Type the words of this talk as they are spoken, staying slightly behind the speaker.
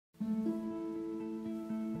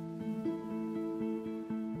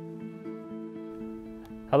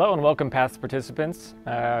Hello and welcome past participants.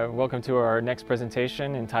 Welcome to our next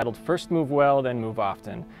presentation entitled First Move Well, Then Move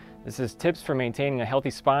Often. This is tips for maintaining a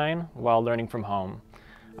healthy spine while learning from home.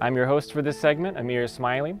 I'm your host for this segment, Amir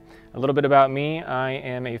Esmaeili. A little bit about me: I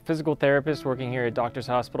am a physical therapist working here at Doctors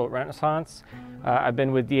Hospital at Renaissance. I've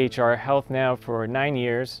been with DHR Health now for 9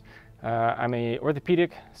 years. I'm an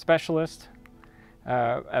orthopedic specialist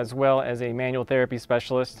as well as a manual therapy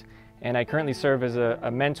specialist. And I currently serve as a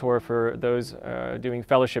mentor for those doing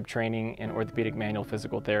fellowship training in orthopedic manual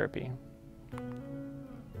physical therapy.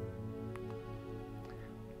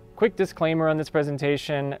 Quick disclaimer on this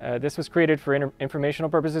presentation: this was created for informational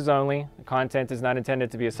purposes only. The content is not intended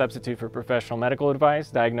to be a substitute for professional medical advice,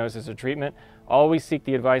 diagnosis, or treatment. Always seek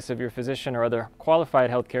the advice of your physician or other qualified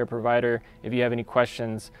healthcare provider if you have any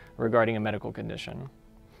questions regarding a medical condition.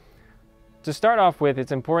 To start off with,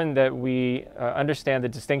 it's important that we understand the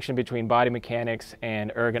distinction between body mechanics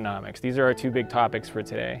and ergonomics. These are our two big topics for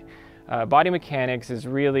today. Body mechanics is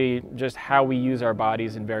really just how we use our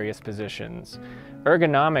bodies in various positions.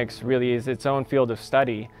 Ergonomics really is its own field of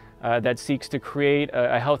study that seeks to create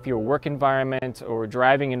a healthier work environment or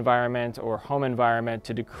driving environment or home environment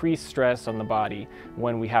to decrease stress on the body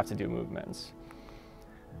when we have to do movements.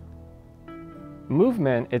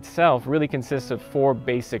 Movement itself really consists of 4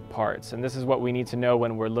 basic parts, and this is what we need to know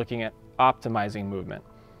when we're looking at optimizing movement.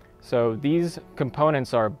 So these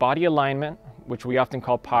components are body alignment, which we often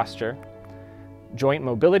call posture, joint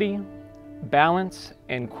mobility, balance,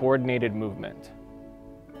 and coordinated movement.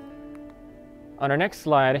 On our next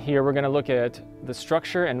slide here, we're going to look at the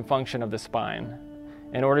structure and function of the spine.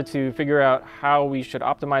 In order to figure out how we should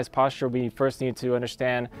optimize posture, we first need to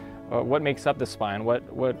understand what makes up the spine,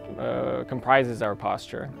 what comprises our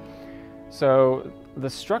posture. So the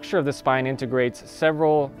structure of the spine integrates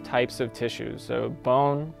several types of tissues, so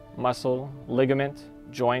bone, muscle, ligament,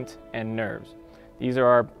 joint, and nerves. These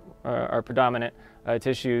are our predominant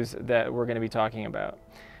tissues that we're going to be talking about.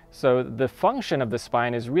 So the function of the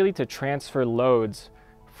spine is really to transfer loads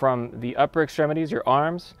from the upper extremities, your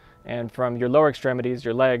arms, and from your lower extremities,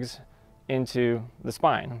 your legs, into the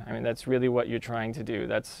spine. I mean, that's really what you're trying to do.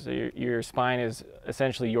 Your spine is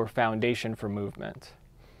essentially your foundation for movement.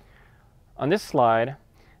 On this slide,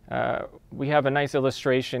 we have a nice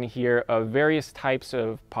illustration here of various types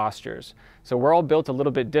of postures. So we're all built a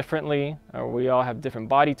little bit differently. We all have different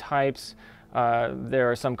body types. There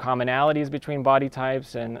are some commonalities between body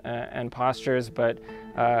types and postures, but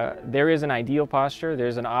there is an ideal posture.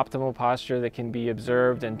 There's an optimal posture that can be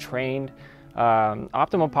observed and trained.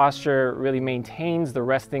 Optimal posture really maintains the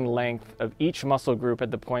resting length of each muscle group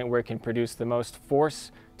at the point where it can produce the most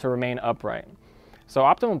force to remain upright. So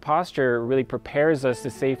optimal posture really prepares us to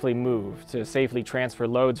safely move, to safely transfer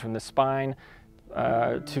loads from the spine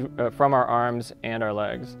from our arms and our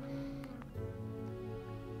legs.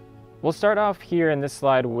 We'll start off here in this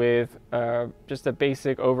slide with just a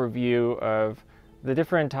basic overview of the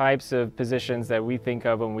different types of positions that we think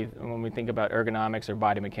of when we think about ergonomics or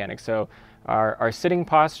body mechanics. So our sitting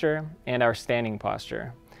posture and our standing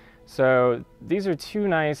posture. So these are 2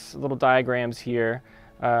 nice little diagrams here.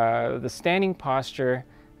 The standing posture,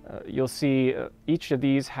 you'll see each of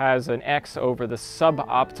these has an X over the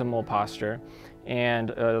suboptimal posture, and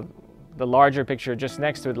the larger picture just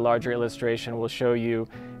next to it, the larger illustration, will show you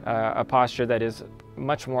a posture that is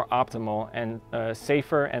much more optimal and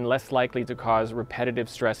safer and less likely to cause repetitive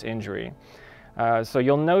stress injury. So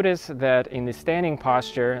you'll notice that in the standing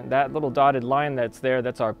posture, that little dotted line that's there,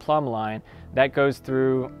 that's our plumb line, that goes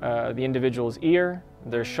through the individual's ear,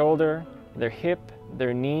 their shoulder, their hip,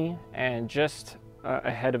 their knee, and just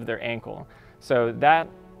ahead of their ankle. So that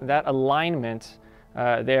alignment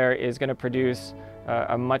there is going to produce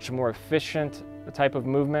a much more efficient type of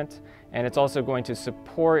movement, and it's also going to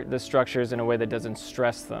support the structures in a way that doesn't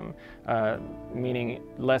stress them, meaning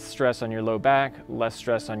less stress on your low back, less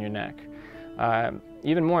stress on your neck.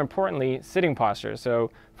 Even more importantly, sitting posture.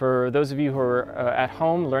 So for those of you who are at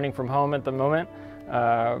home, learning from home at the moment,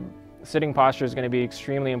 sitting posture is going to be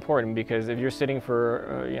extremely important, because if you're sitting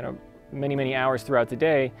for many hours throughout the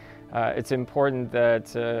day, it's important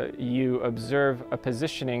that you observe a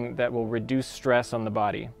positioning that will reduce stress on the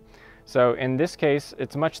body. So in this case,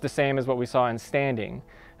 it's much the same as what we saw in standing.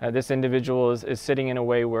 This individual is sitting in a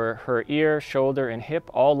way where her ear, shoulder, and hip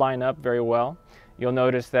all line up very well. You'll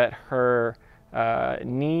notice that her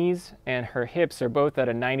knees and her hips are both at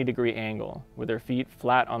a 90-degree angle, with her feet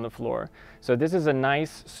flat on the floor. So this is a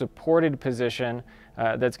nice supported position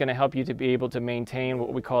that's going to help you to be able to maintain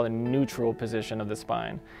what we call a neutral position of the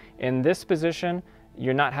spine. In this position,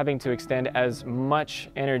 you're not having to extend as much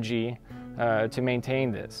energy to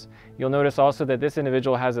maintain this. You'll notice also that this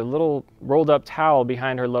individual has a little rolled up towel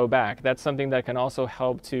behind her low back. That's something that can also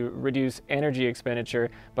help to reduce energy expenditure,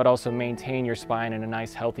 but also maintain your spine in a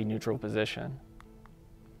nice, healthy, neutral position.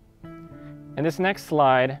 In this next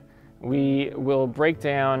slide, we will break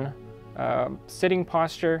down sitting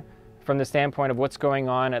posture from the standpoint of what's going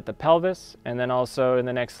on at the pelvis, and then also in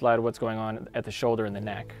the next slide, what's going on at the shoulder and the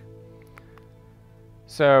neck.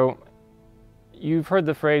 So you've heard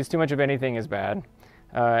the phrase, too much of anything is bad.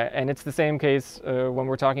 And it's the same case when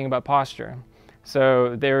we're talking about posture.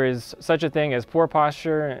 So there is such a thing as poor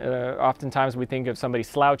posture. Oftentimes we think of somebody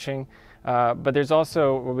slouching, but there's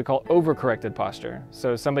also what we call overcorrected posture.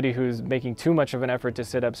 So somebody who's making too much of an effort to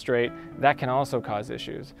sit up straight, that can also cause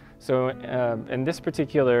issues. So in this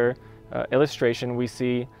particular illustration, we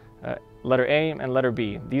see letter A and letter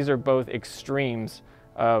B. These are both extremes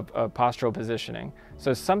of postural positioning.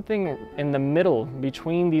 So something in the middle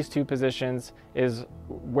between these two positions is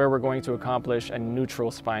where we're going to accomplish a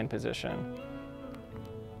neutral spine position.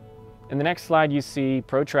 In the next slide, you see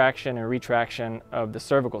protraction and retraction of the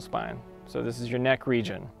cervical spine. So this is your neck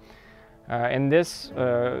region. In this,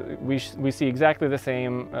 we see exactly the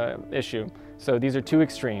same issue. So these are two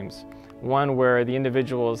extremes. One where the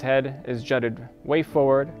individual's head is jutted way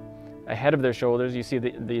forward, ahead of their shoulders. You see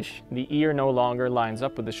the ear no longer lines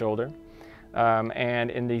up with the shoulder.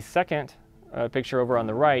 And in the second picture over on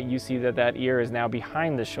the right, you see that ear is now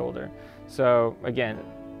behind the shoulder. So again,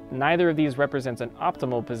 neither of these represents an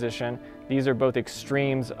optimal position. These are both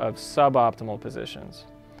extremes of suboptimal positions.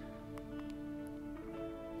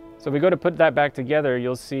 So if we go to put that back together,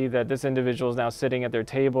 you'll see that this individual is now sitting at their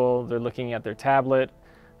table. They're looking at their tablet.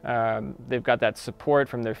 They've got that support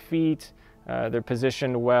from their feet. They're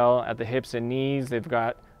positioned well at the hips and knees. They've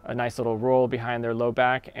got a nice little roll behind their low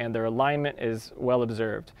back, and their alignment is well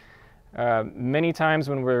observed. Many times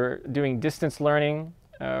when we're doing distance learning,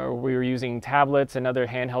 we're using tablets and other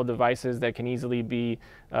handheld devices that can easily be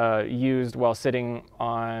used while sitting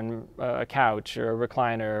on a couch or a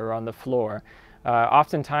recliner or on the floor.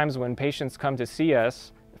 Oftentimes when patients come to see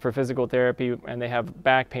us for physical therapy and they have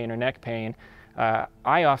back pain or neck pain,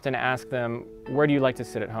 I often ask them, where do you like to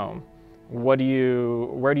sit at home? Where do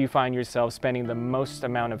you find yourself spending the most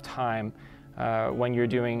amount of time when you're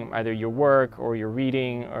doing either your work or your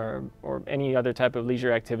reading or any other type of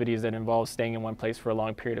leisure activities that involve staying in one place for a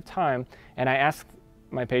long period of time? And I ask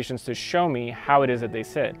my patients to show me how it is that they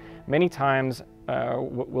sit. Many times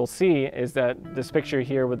what we'll see is that this picture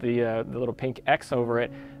here with the little pink X over it,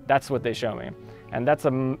 that's what they show me. And that's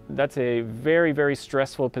a very, very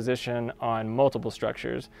stressful position on multiple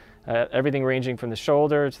structures. Everything ranging from the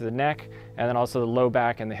shoulder to the neck, and then also the low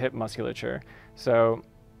back and the hip musculature. So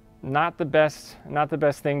not the best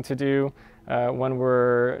thing to do when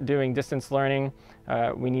we're doing distance learning.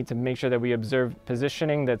 We need to make sure that we observe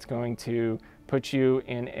positioning that's going to put you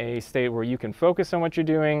in a state where you can focus on what you're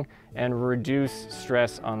doing and reduce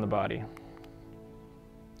stress on the body.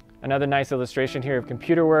 Another nice illustration here of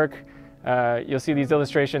computer work. You'll see these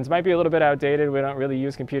illustrations might be a little bit outdated. We don't really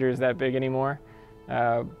use computers that big anymore.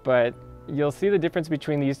 But you'll see the difference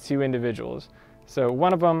between these two individuals. So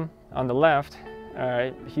one of them on the left,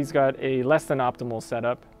 he's got a less than optimal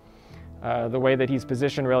setup. The way that he's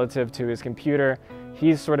positioned relative to his computer,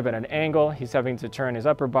 he's sort of at an angle. He's having to turn his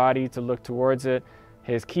upper body to look towards it.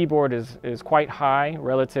 His keyboard is quite high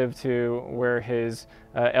relative to where his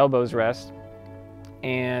elbows rest.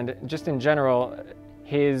 And just in general,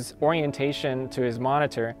 his orientation to his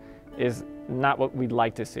monitor is not what we'd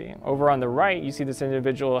like to see. Over on the right, you see this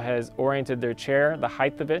individual has oriented their chair, the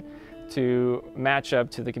height of it, to match up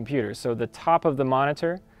to the computer. So the top of the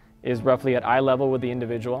monitor is roughly at eye level with the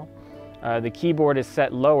individual. The keyboard is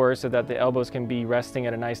set lower so that the elbows can be resting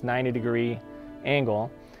at a nice 90-degree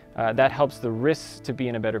angle. That helps the wrists to be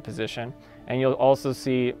in a better position. And you'll also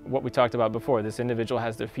see what we talked about before. This individual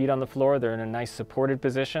has their feet on the floor. They're in a nice supported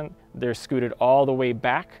position. They're scooted all the way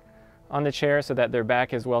back on the chair so that their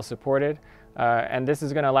back is well supported. And this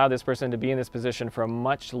is going to allow this person to be in this position for a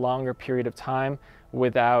much longer period of time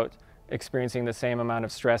without experiencing the same amount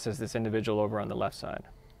of stress as this individual over on the left side.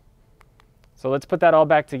 So let's put that all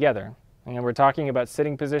back together. And we're talking about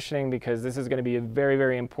sitting positioning because this is going to be a very,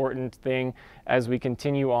 very important thing as we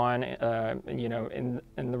continue on. In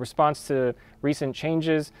the response to recent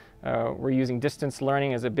changes, we're using distance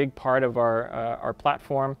learning as a big part of our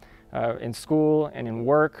platform in school and in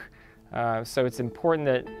work. So it's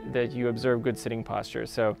important that you observe good sitting posture.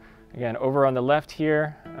 So again, over on the left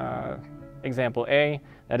here, example A,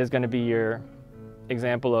 that is going to be your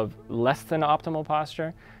example of less than optimal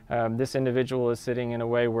posture. This individual is sitting in a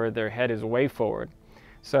way where their head is way forward.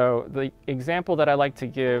 So the example that I like to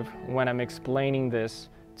give when I'm explaining this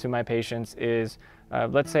to my patients is,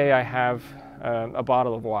 let's say I have a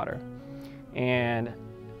bottle of water, and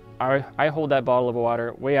I hold that bottle of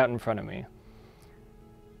water way out in front of me.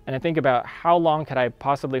 And I think about how long could I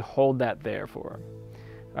possibly hold that there for?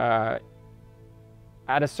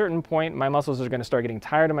 At a certain point, my muscles are going to start getting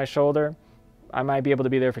tired of my shoulder. I might be able to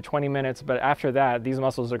be there for 20 minutes, but after that, these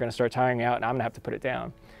muscles are going to start tiring out and I'm going to have to put it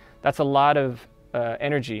down. That's a lot of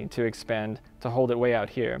energy to expend to hold it way out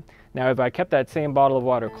here. Now, if I kept that same bottle of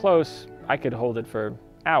water close, I could hold it for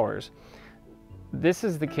hours. This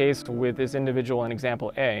is the case with this individual in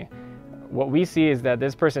example A. What we see is that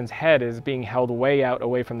this person's head is being held way out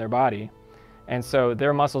away from their body, and so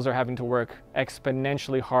their muscles are having to work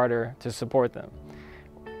exponentially harder to support them.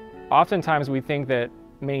 Oftentimes we think that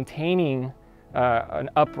maintaining an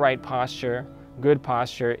upright posture, good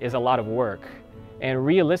posture, is a lot of work. And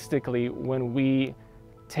realistically, when we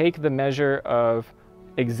take the measure of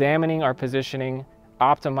examining our positioning,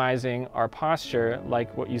 optimizing our posture,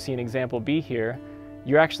 like what you see in example B here,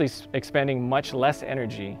 you're actually expending much less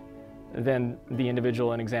energy than the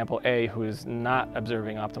individual in example A who is not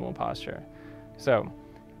observing optimal posture. So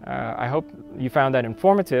I hope you found that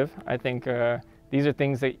informative. I think these are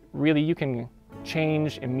things that really you can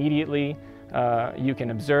change immediately. You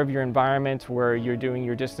can observe your environment where you're doing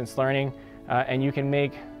your distance learning, and you can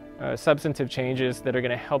make substantive changes that are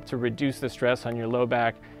going to help to reduce the stress on your low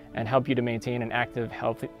back and help you to maintain an active,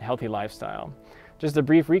 healthy lifestyle. Just a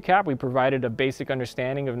brief recap, we provided a basic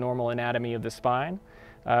understanding of normal anatomy of the spine.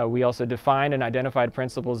 We also defined and identified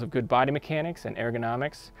principles of good body mechanics and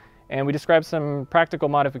ergonomics. And we described some practical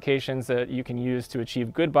modifications that you can use to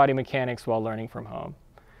achieve good body mechanics while learning from home.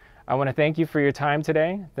 I want to thank you for your time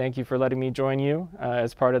today. Thank you for letting me join you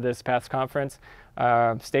as part of this PATHS conference.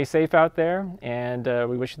 Stay safe out there, and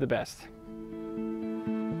we wish you the best.